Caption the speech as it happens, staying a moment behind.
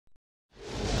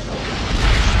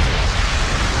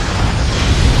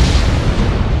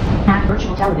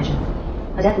Television.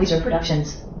 Adeptweezer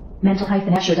Productions.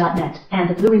 Mental-Asher.net and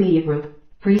the Plurimedia Group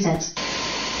presents.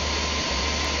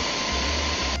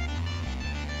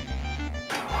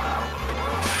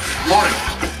 Morning!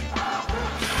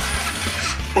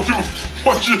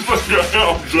 What you think I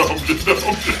am, dumb?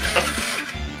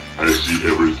 I see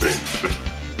everything.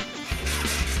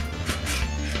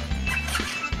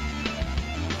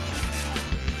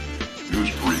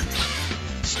 News briefs.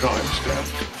 Timestamp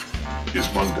is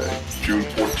Monday, June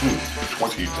 14th,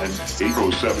 2010,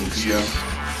 8:07 p.m.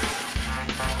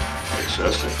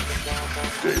 Accessing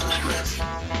data stream.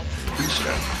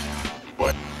 Present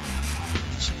by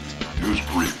News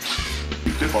briefs.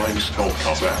 Defines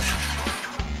combat.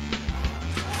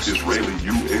 Israeli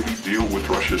UAV deal with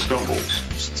Russia stumbles.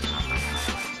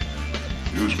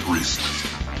 News briefs.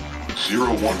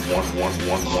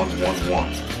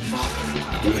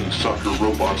 01111111. Winning soccer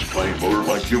robots playing motor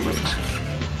like humans.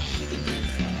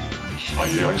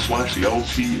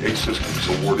 IAI/LTA Systems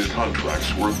awarded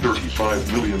contracts worth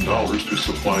 $35 million to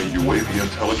supply UAV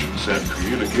intelligence and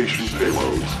communication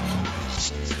payloads.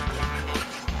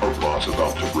 Our boss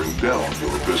about to bring down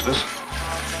your business.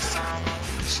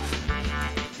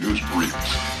 News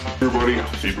briefs. Everybody,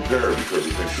 be prepared because I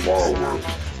think tomorrow we're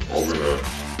all gonna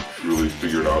really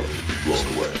figure it out and be blown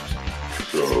away.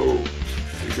 So,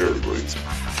 take care, everybody.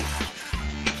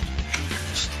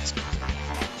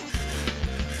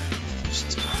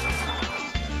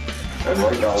 And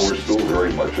right now we're still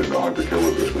very much in the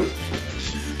hunter-killer business.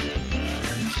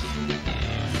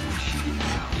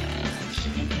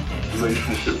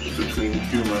 Relationships between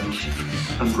humans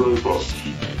and robots.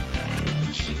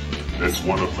 That's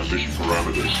one of my mission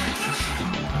parameters.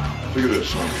 Look at this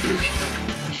son of a bitch.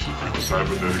 I'm a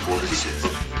cybernetic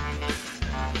organism.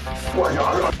 Why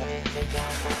not?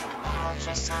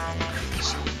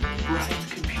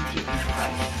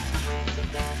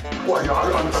 Why,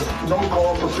 I've known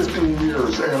Carl for 15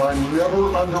 years, and I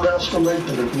never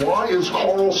underestimated it. Why is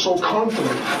Carl so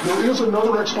confident? There is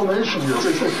another explanation here.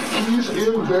 He's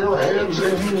in their heads,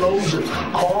 and he knows it.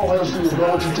 Carl has the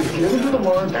ability to get into the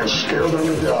mind and scare them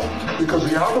to death. Because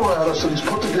the apparatus that he's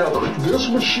put together, this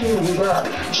machine will be back.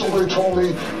 Somebody told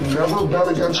me, never bet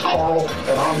against Carl,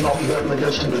 and I'm not betting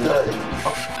against him today.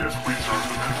 Deathweezer of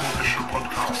the Mental Issue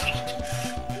Podcast.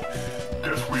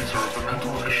 Deathweezer of the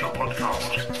Mental Issue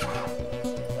Podcast.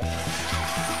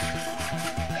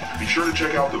 Be sure to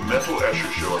check out the Mental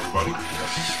Escher Show, everybody.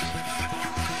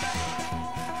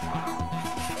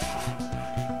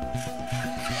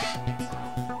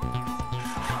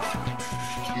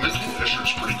 Mental Escher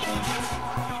is pretty cool.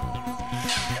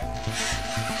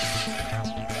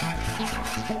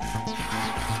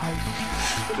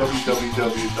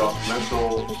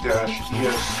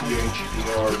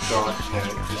 www.mental-escher.net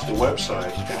is the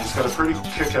website, and he's got a pretty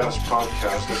kick-ass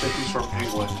podcast. I think he's from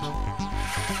England.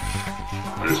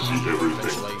 I see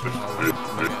everything.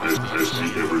 I see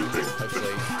everything.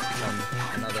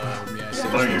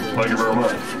 Thank you very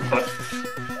much.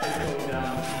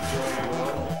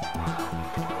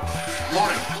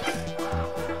 Morning.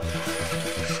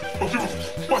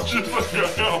 What you think I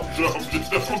am, dumb?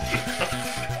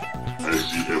 I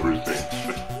see everything.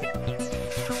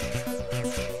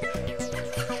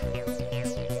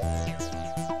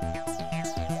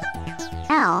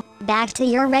 Now, back to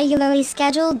your regularly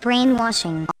scheduled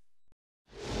brainwashing.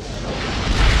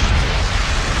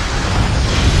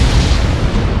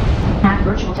 At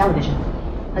Virtual Television.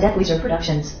 Adeptweezer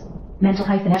Productions.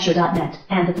 Mental-Asher.net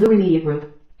and the Plurimedia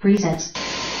Group presents.